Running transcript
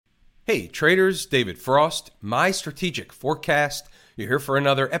Hey traders, David Frost, my strategic forecast. You're here for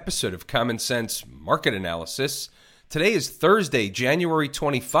another episode of Common Sense Market Analysis. Today is Thursday, January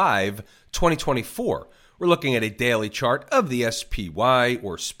 25, 2024. We're looking at a daily chart of the SPY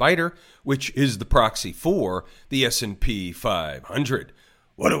or SPDR, which is the proxy for the S&P 500.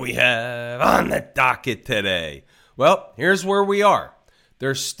 What do we have on the docket today? Well, here's where we are.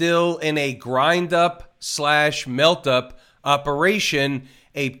 They're still in a grind up / melt up operation,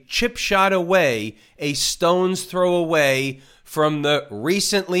 a chip shot away, a stone's throw away from the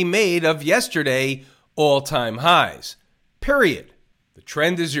recently made of yesterday all-time highs. Period. The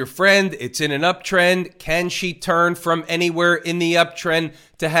trend is your friend. It's in an uptrend. Can she turn from anywhere in the uptrend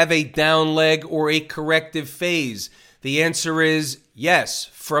to have a down leg or a corrective phase? The answer is yes.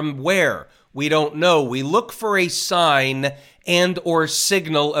 From where? We don't know. We look for a sign and or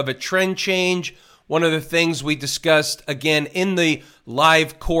signal of a trend change. One of the things we discussed again in the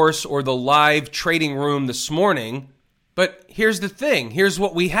live course or the live trading room this morning. But here's the thing. Here's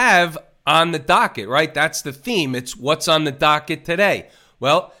what we have on the docket, right? That's the theme. It's what's on the docket today.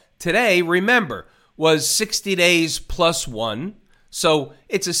 Well, today, remember, was 60 days plus one. So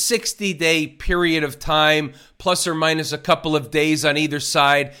it's a 60-day period of time, plus or minus a couple of days on either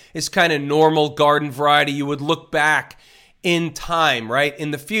side is kind of normal garden variety. You would look back in time, right? In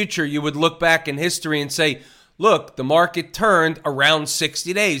the future, you would look back in history and say, look, the market turned around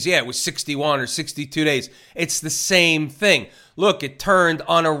 60 days. Yeah, it was 61 or 62 days. It's the same thing. Look, it turned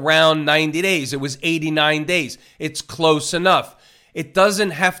on around 90 days. It was 89 days. It's close enough. It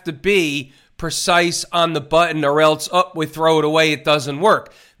doesn't have to be precise on the button or else, we throw it away. It doesn't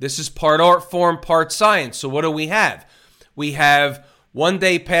work. This is part art form, part science. So what do we have? We have 1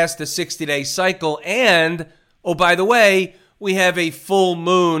 day past the 60-day cycle and, oh, by the way, we have a full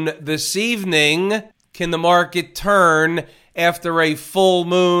moon this evening. Can the market turn after a full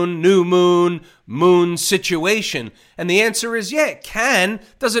moon, new moon situation? And the answer is yeah, it can.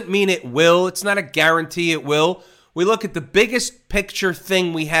 Doesn't mean it will. It's not a guarantee it will. We look at the biggest picture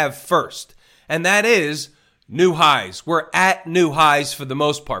thing we have first, and that is new highs. We're at new highs for the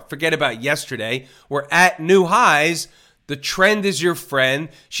most part. Forget about yesterday. We're at new highs. The trend is your friend.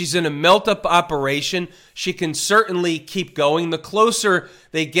 She's in a melt-up operation. She can certainly keep going. The closer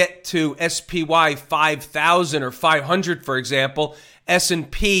they get to SPY 5000 or 500, for example,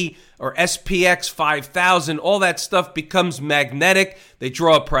 S&P or SPX 5000, all that stuff becomes magnetic. They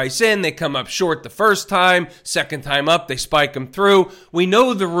draw a price in. They come up short the first time. Second time up, they spike them through. We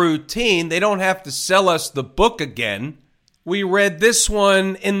know the routine. They don't have to sell us the book again. We read this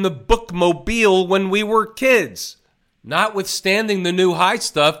one in the bookmobile when we were kids. Notwithstanding the new high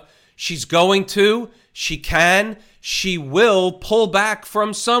stuff, she can, she will pull back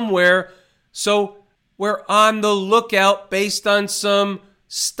from somewhere. So we're on the lookout based on some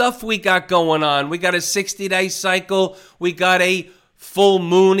stuff we got going on. We got a 60-day cycle. We got a full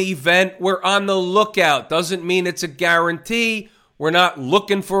moon event. We're on the lookout. Doesn't mean it's a guarantee. We're not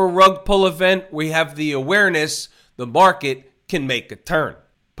looking for a rug pull event. We have the awareness the market can make a turn.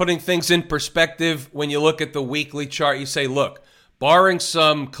 Putting things in perspective, when you look at the weekly chart, you say, look, barring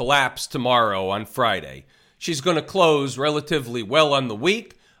some collapse tomorrow on Friday, she's going to close relatively well on the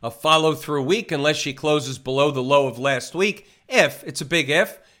week, a follow-through week, unless she closes below the low of last week. It's a big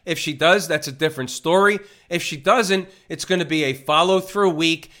if. If she does, that's a different story. If she doesn't, it's going to be a follow-through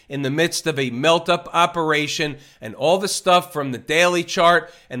week in the midst of a melt-up operation, and all the stuff from the daily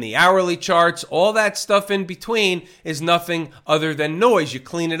chart and the hourly charts, all that stuff in between is nothing other than noise. You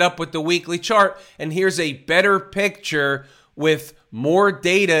clean it up with the weekly chart, and here's a better picture with more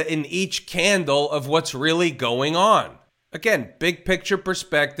data in each candle of what's really going on. Again, big picture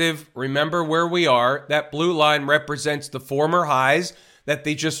perspective. Remember where we are. That blue line represents the former highs that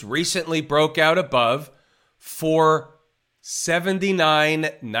they just recently broke out above,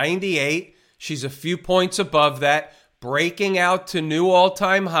 479.98. She's a few points above that, breaking out to new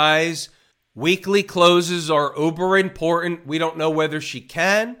all-time highs. Weekly closes are uber important. We don't know whether she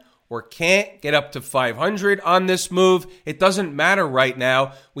can or can't get up to 500 on this move. It doesn't matter right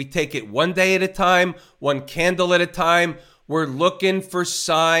now. We take it 1 day at a time, one candle at a time. We're looking for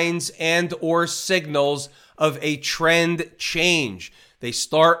signs and or signals of a trend change. They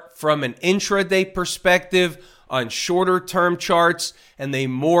start from an intraday perspective on shorter term charts, and they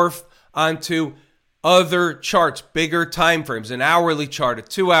morph onto other charts, bigger time frames, an hourly chart, a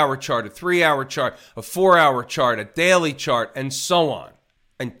 2-hour chart, a 3-hour chart, a 4-hour chart, a daily chart, and so on.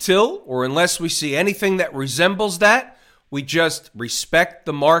 Until or unless we see anything that resembles that, we just respect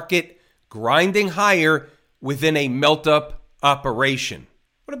the market grinding higher within a melt-up operation.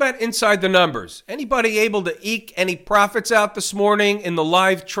 What about inside the numbers? Anybody able to eke any profits out this morning in the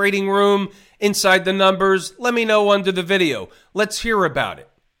live trading room inside the numbers? Let me know under the video. Let's hear about it.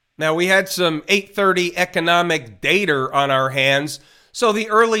 Now, we had some 8:30 economic data on our hands, so the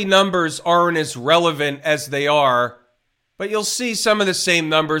early numbers aren't as relevant as they are, but you'll see some of the same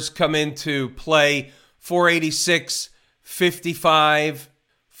numbers come into play. 486.55,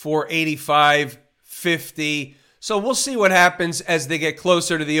 485.50. So we'll see what happens as they get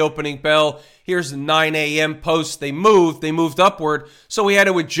closer to the opening bell. Here's the 9 a.m. post. They moved upward, so we had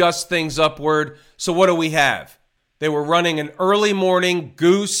to adjust things upward. So what do we have? They were running an early morning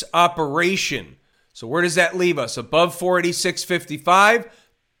goose operation. So where does that leave us? Above 486.55,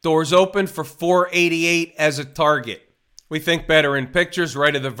 doors open for 488 as a target. We think better in pictures.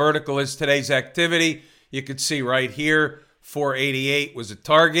 Right of the vertical is today's activity. You could see right here, 488 was a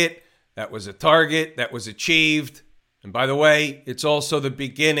target. That was a target that was achieved. And by the way, it's also the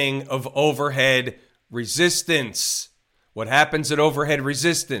beginning of overhead resistance. What happens at overhead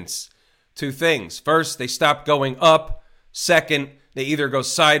resistance? Two things. First, they stop going up. Second, they either go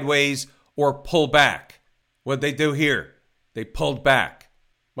sideways or pull back. What'd they do here? They pulled back.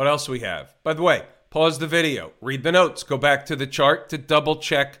 What else we have? By the way, pause the video, read the notes, go back to the chart to double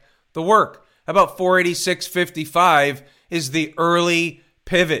check the work. How about 486.55 is the early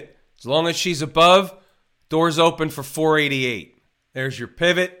pivot? As long as she's above, doors open for 488. There's your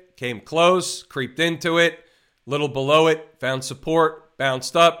pivot, came close, creeped into it, little below it, found support,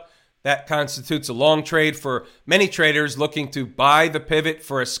 bounced up. That constitutes a long trade for many traders looking to buy the pivot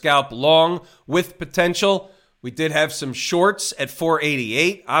for a scalp long with potential. We did have some shorts at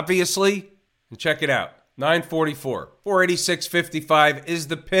 488, obviously. And check it out, 944. 486.55 is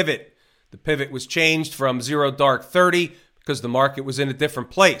the pivot. The pivot was changed from 0 dark 30 because the market was in a different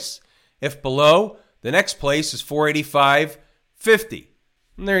place. If below, the next place is 485.50.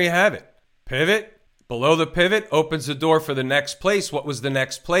 And there you have it. Pivot. Below the pivot opens the door for the next place. What was the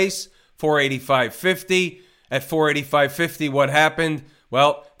next place? 485.50. At 485.50, what happened?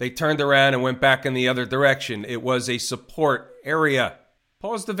 Well, they turned around and went back in the other direction. It was a support area.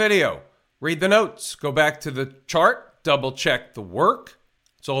 Pause the video. Read the notes. Go back to the chart. Double check the work.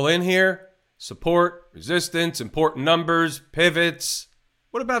 It's all in here. Support, resistance, important numbers, pivots.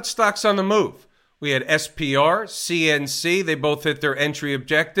 What about stocks on the move? We had SPR, CNC. They both hit their entry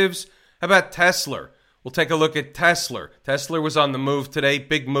objectives. How about Tesla? We'll take a look at Tesla. Tesla was on the move today,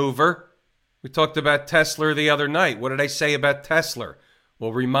 big mover. We talked about Tesla the other night. What did I say about Tesla?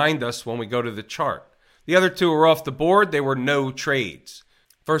 Well, remind us when we go to the chart. The other two are off the board. They were no trades.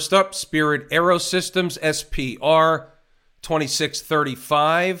 First up, Spirit Aerosystems, SPR,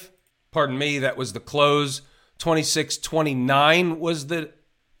 26.35. Pardon me, that was the close. 26.29 was the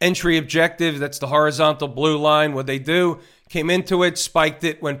entry objective. That's the horizontal blue line. What they do, came into it, spiked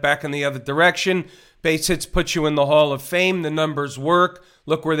it, went back in the other direction. Base hits put you in the Hall of Fame. The numbers work.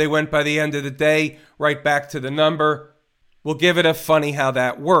 Look where they went by the end of the day, right back to the number. We'll give it a funny how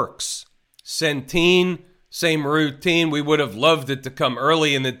that works. Centene, same routine. We would have loved it to come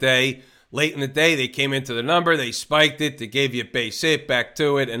early in the day. Late in the day, they came into the number, they spiked it, they gave you a base hit, back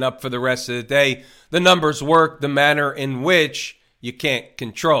to it, and up for the rest of the day. The numbers work, the manner in which you can't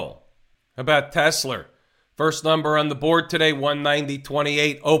control. How about Tesla? First number on the board today,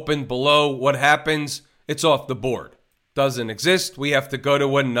 190.28, open below. What happens? It's off the board. Doesn't exist. We have to go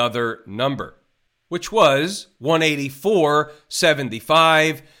to another number, which was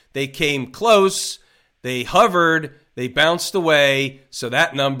 184.75. They came close. They hovered. They bounced away. So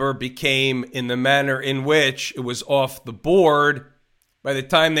that number became in the manner in which it was off the board. By the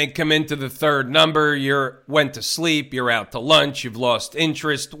time they come into the third number, you went to sleep, you're out to lunch, you've lost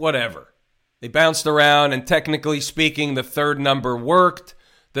interest, whatever. They bounced around, and technically speaking, the third number worked.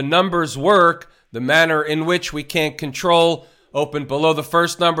 The numbers work. The manner in which we can't control. Opened below the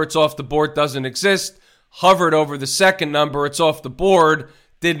first number, it's off the board, doesn't exist. Hovered over the second number, it's off the board,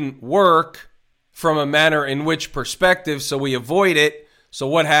 didn't work from a manner in which perspective, so we avoid it. So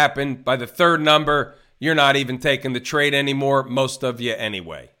what happened? By the third number, you're not even taking the trade anymore, most of you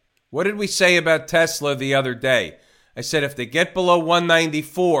anyway. What did we say about Tesla the other day? I said if they get below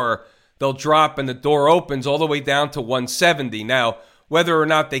 194, they'll drop and the door opens all the way down to 170. Now, whether or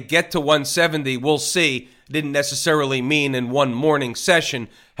not they get to 170, we'll see. It didn't necessarily mean in one morning session.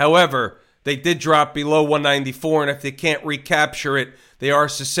 However, they did drop below 194, and if they can't recapture it, they are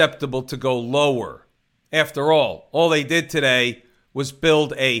susceptible to go lower. After all they did today was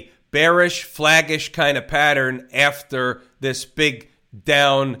build a bearish, flaggish kind of pattern after this big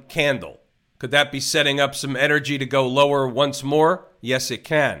down candle. Could that be setting up some energy to go lower once more? Yes, it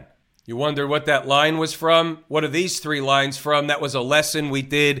can. You wonder what that line was from? What are these three lines from? That was a lesson we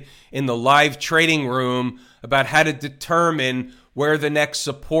did in the live trading room about how to determine where the next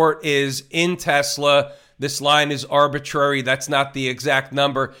support is in Tesla. This line is arbitrary. That's not the exact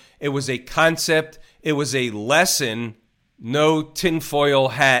number. It was a concept. It was a lesson. No tinfoil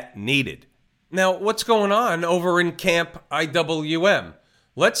hat needed. Now, what's going on over in Camp IWM?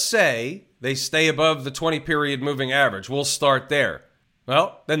 Let's say they stay above the 20-period moving average. We'll start there.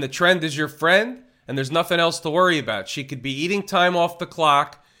 Well, then the trend is your friend, and there's nothing else to worry about. She could be eating time off the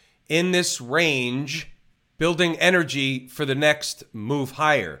clock in this range, building energy for the next move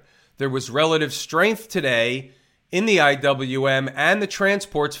higher. There was relative strength today in the IWM and the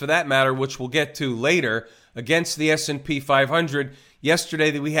transports, for that matter, which we'll get to later, against the S&P 500.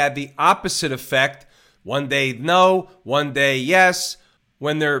 Yesterday, we had the opposite effect. One day, no. One day, yes.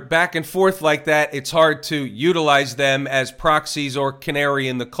 When they're back and forth like that, it's hard to utilize them as proxies or canary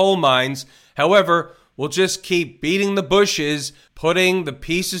in the coal mines. However, we'll just keep beating the bushes, putting the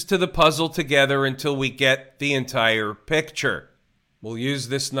pieces to the puzzle together until we get the entire picture. We'll use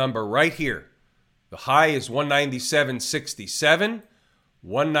this number right here. The high is 197.67.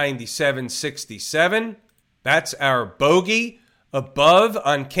 197.67. That's our bogey. Above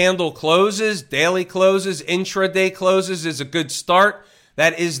on candle closes, daily closes, intraday closes is a good start.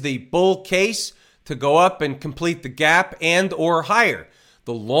 That is the bull case to go up and complete the gap and or higher.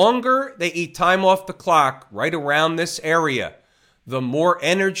 The longer they eat time off the clock right around this area, the more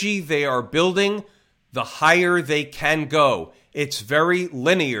energy they are building, the higher they can go. It's very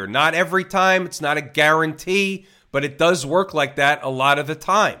linear. Not every time. It's not a guarantee, but it does work like that a lot of the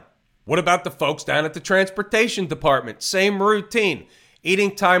time. What about the folks down at the transportation department? Same routine.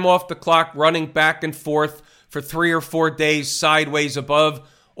 Eating time off the clock, running back and forth for 3 or 4 days sideways above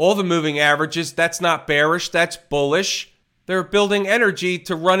all the moving averages. That's not bearish, that's bullish. They're building energy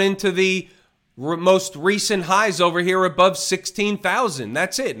to run into the most recent highs over here above 16,000.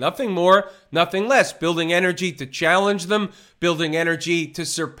 That's it. Nothing more, nothing less. Building energy to challenge them, building energy to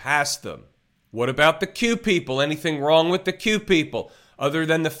surpass them. What about the Q people? Anything wrong with the Q people? Other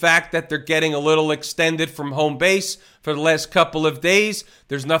than the fact that they're getting a little extended from home base for the last couple of days,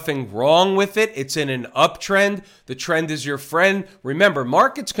 there's nothing wrong with it. It's in an uptrend. The trend is your friend. Remember,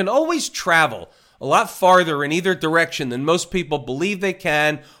 markets can always travel a lot farther in either direction than most people believe they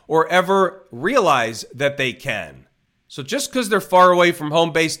can or ever realize that they can. So just because they're far away from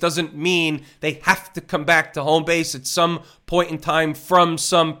home base doesn't mean they have to come back to home base at some point in time from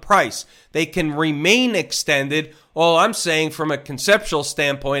some price. They can remain extended. All I'm saying from a conceptual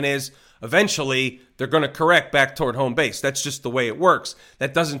standpoint is eventually they're going to correct back toward home base. That's just the way it works.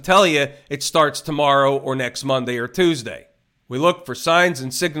 That doesn't tell you it starts tomorrow or next Monday or Tuesday. We look for signs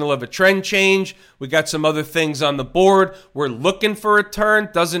and signal of a trend change. We got some other things on the board. We're looking for a turn.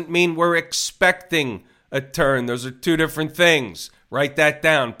 Doesn't mean we're expecting a turn. Those are two different things. Write that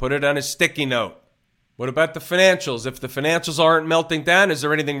down. Put it on a sticky note. What about the financials? If the financials aren't melting down, is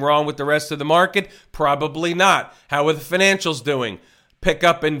there anything wrong with the rest of the market? Probably not. How are the financials doing? Pick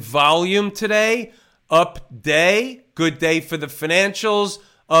up in volume today. Up day. Good day for the financials.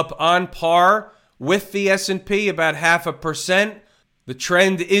 Up on par with the S&P, about 0.5%. The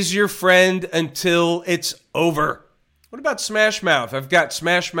trend is your friend until it's over. What about Smashmouth? I've got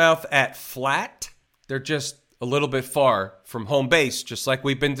Smashmouth at flat. They're just a little bit far from home base, just like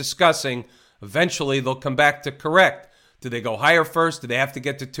we've been discussing. Eventually, they'll come back to correct. Do they go higher first? Do they have to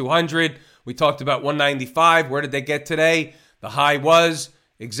get to 200? We talked about 195. Where did they get today? The high was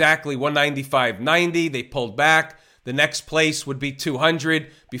exactly 195.90. They pulled back. The next place would be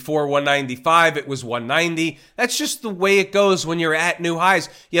 200. Before 195, it was 190. That's just the way it goes when you're at new highs.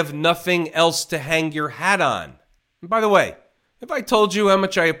 You have nothing else to hang your hat on. And by the way, if I told you how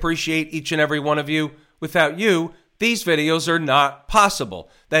much I appreciate each and every one of you, without you, these videos are not possible.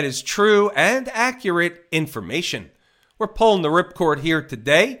 That is true and accurate information. We're pulling the ripcord here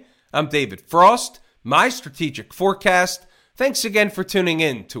today. I'm David Frost, my strategic forecast. Thanks again for tuning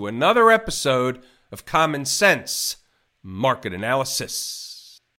in to another episode of Common Sense Market Analysis.